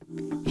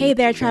Hey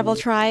there, Travel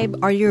Tribe!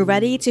 Are you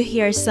ready to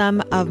hear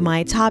some of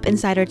my top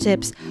insider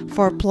tips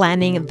for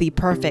planning the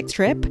perfect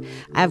trip?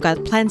 I've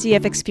got plenty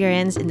of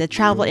experience in the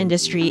travel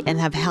industry and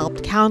have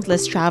helped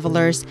countless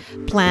travelers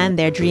plan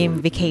their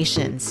dream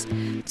vacations.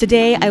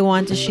 Today, I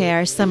want to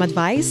share some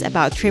advice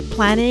about trip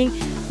planning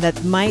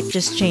that might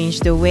just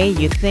change the way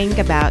you think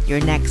about your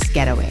next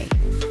getaway.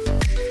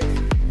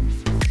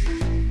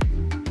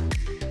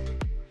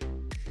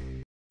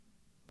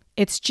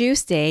 It's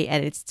Tuesday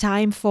and it's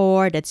time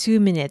for the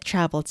 2-minute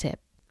travel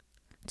tip.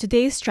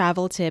 Today's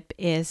travel tip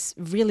is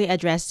really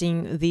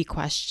addressing the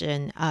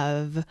question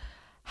of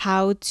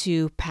how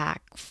to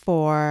pack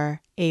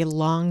for a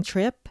long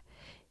trip,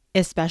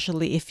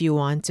 especially if you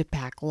want to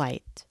pack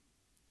light.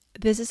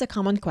 This is a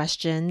common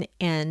question,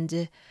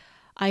 and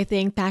I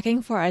think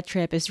packing for a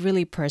trip is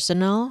really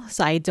personal,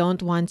 so I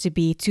don't want to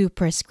be too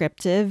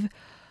prescriptive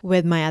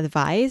with my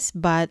advice,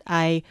 but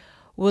I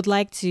would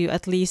like to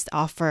at least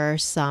offer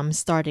some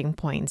starting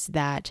points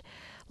that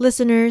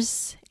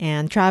listeners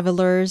and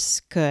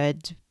travelers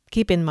could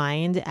keep in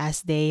mind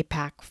as they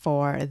pack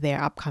for their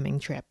upcoming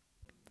trip.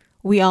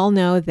 We all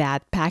know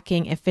that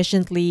packing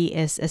efficiently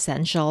is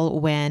essential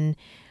when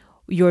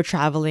you're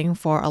traveling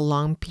for a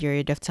long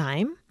period of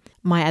time.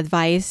 My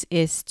advice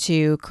is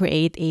to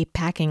create a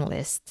packing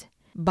list.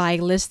 By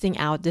listing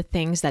out the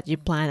things that you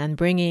plan on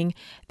bringing,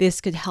 this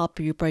could help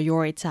you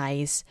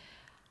prioritize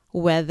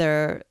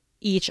whether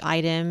each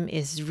item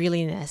is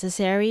really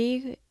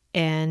necessary,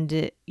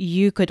 and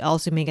you could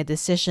also make a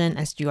decision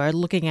as you are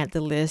looking at the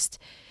list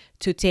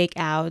to take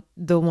out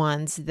the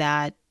ones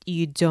that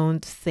you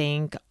don't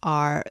think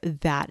are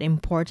that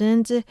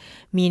important,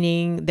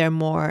 meaning they're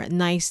more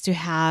nice to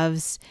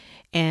haves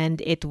and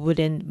it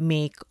wouldn't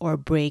make or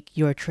break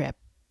your trip.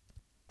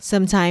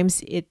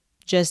 Sometimes it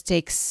just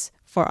takes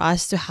for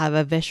us to have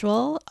a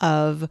visual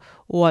of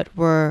what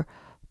we're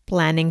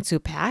planning to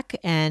pack,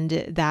 and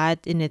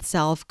that in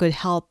itself could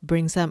help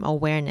bring some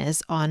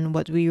awareness on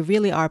what we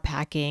really are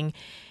packing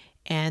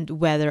and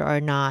whether or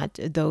not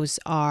those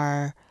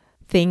are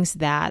things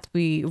that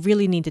we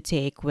really need to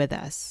take with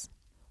us.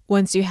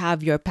 Once you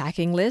have your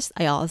packing list,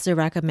 I also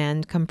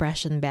recommend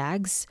compression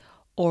bags,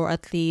 or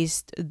at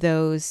least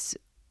those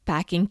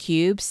packing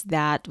cubes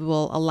that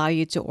will allow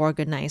you to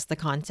organize the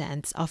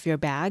contents of your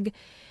bag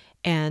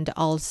and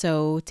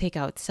also take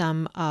out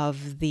some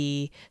of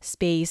the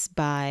space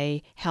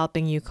by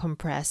helping you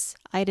compress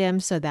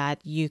items so that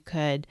you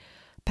could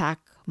pack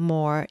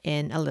more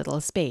in a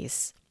little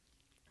space.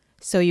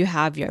 So you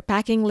have your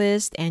packing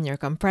list and your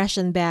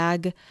compression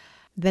bag.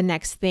 The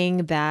next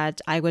thing that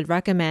I would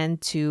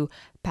recommend to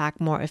pack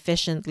more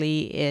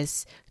efficiently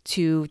is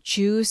to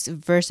choose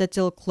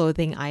versatile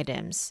clothing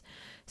items.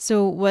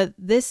 So what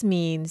this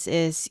means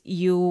is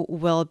you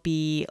will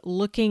be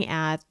looking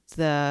at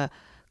the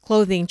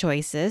clothing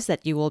choices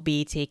that you will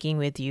be taking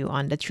with you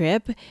on the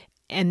trip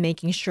and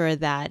making sure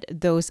that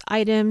those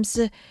items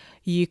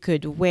you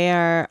could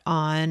wear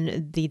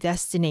on the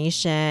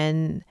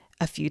destination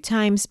a few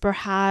times,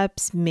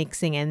 perhaps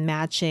mixing and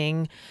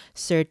matching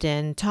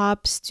certain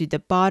tops to the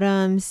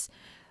bottoms.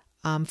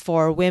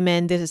 For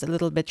women, this is a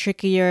little bit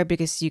trickier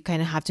because you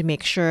kind of have to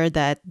make sure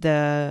that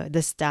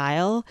the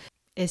style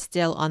is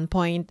still on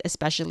point,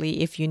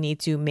 especially if you need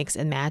to mix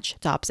and match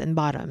tops and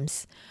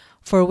bottoms.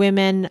 For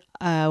women,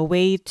 a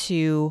way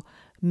to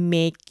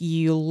make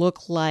you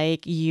look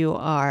like you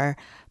are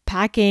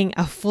packing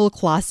a full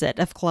closet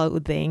of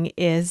clothing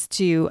is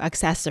to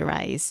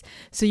accessorize.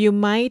 So you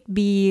might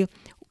be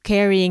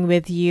carrying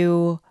with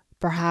you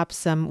perhaps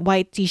some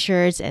white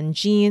t-shirts and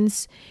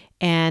jeans,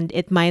 and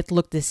it might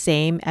look the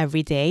same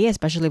every day,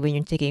 especially when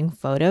you're taking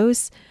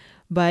photos.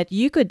 But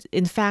you could,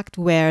 in fact,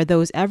 wear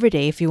those every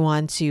day if you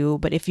want to.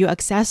 But if you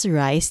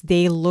accessorize,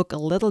 they look a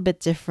little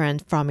bit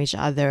different from each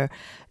other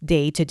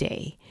day to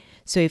day.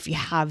 So if you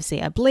have,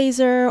 say, a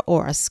blazer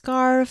or a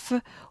scarf,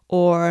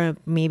 or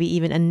maybe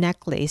even a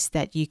necklace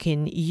that you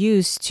can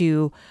use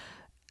to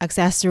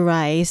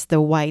accessorize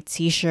the white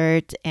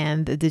t-shirt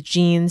and the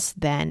jeans,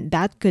 then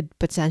that could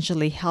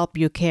potentially help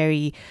you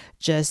carry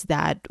just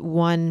that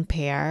one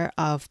pair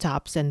of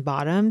tops and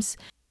bottoms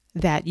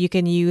that you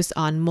can use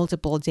on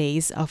multiple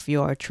days of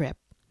your trip.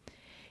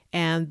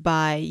 And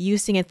by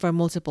using it for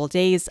multiple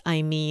days,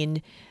 I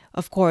mean,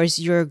 of course,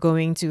 you're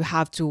going to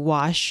have to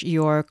wash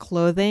your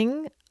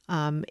clothing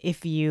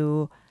if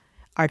you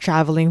are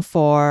traveling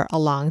for a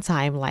long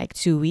time, like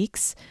 2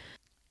 weeks.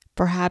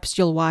 Perhaps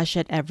you'll wash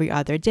it every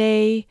other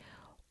day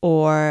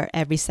or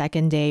every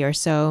second day or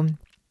so.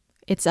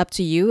 It's up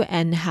to you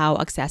and how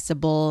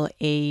accessible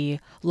a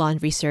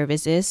laundry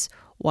service is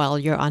while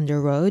you're on the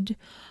road.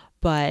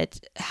 But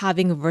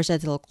having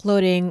versatile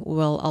clothing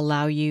will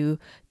allow you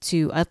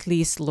to at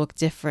least look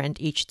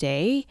different each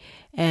day.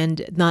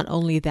 And not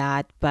only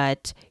that,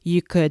 but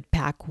you could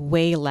pack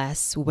way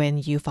less when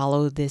you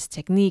follow this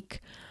technique.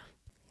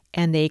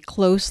 And a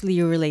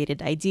closely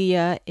related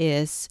idea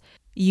is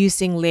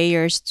using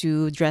layers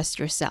to dress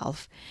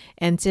yourself.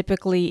 And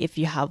typically, if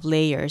you have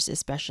layers,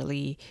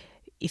 especially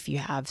if you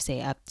have,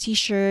 say, a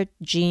t-shirt,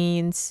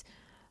 jeans,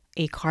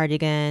 a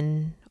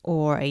cardigan,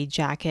 or a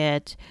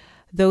jacket,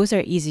 those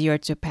are easier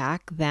to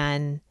pack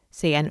than,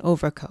 say, an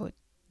overcoat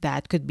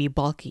that could be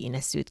bulky in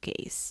a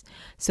suitcase.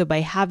 So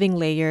by having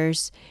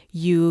layers,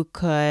 you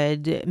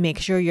could make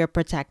sure you're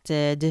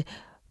protected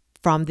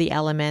from the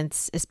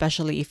elements,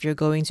 especially if you're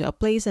going to a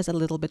place that's a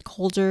little bit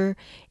colder.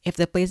 If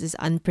the place is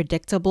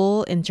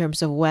unpredictable in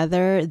terms of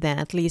weather, then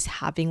at least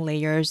having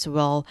layers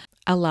will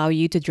allow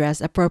you to dress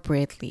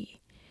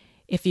appropriately.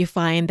 If you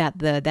find that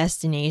the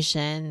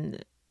destination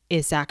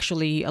is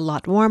actually a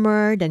lot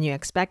warmer than you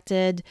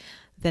expected,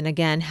 then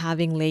again,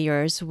 having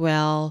layers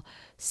will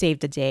save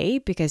the day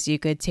because you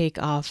could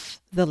take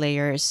off the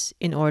layers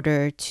in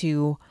order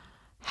to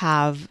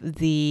have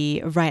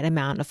the right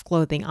amount of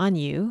clothing on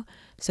you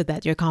so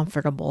that you're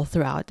comfortable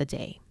throughout the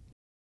day.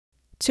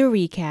 To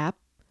recap,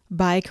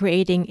 by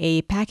creating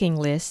a packing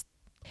list,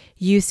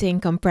 using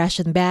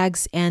compression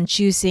bags, and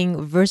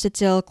choosing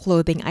versatile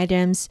clothing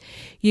items,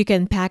 you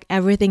can pack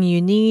everything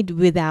you need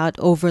without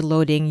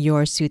overloading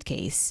your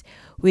suitcase.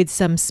 With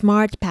some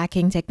smart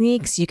packing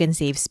techniques, you can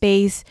save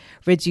space,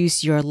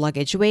 reduce your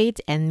luggage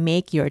weight, and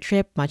make your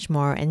trip much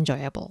more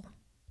enjoyable.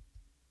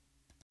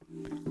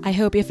 I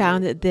hope you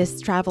found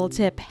this travel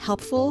tip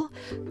helpful.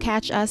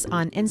 Catch us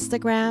on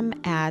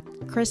Instagram at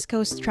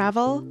Criscoast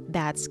Travel.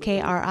 That's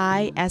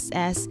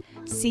KRISSCOAST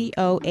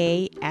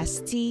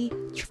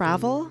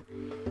Travel.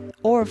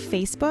 Or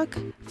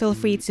Facebook. Feel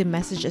free to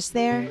message us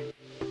there.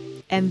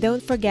 And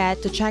don't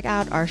forget to check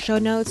out our show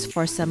notes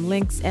for some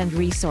links and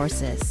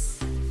resources.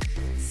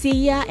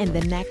 See ya in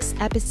the next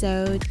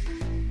episode.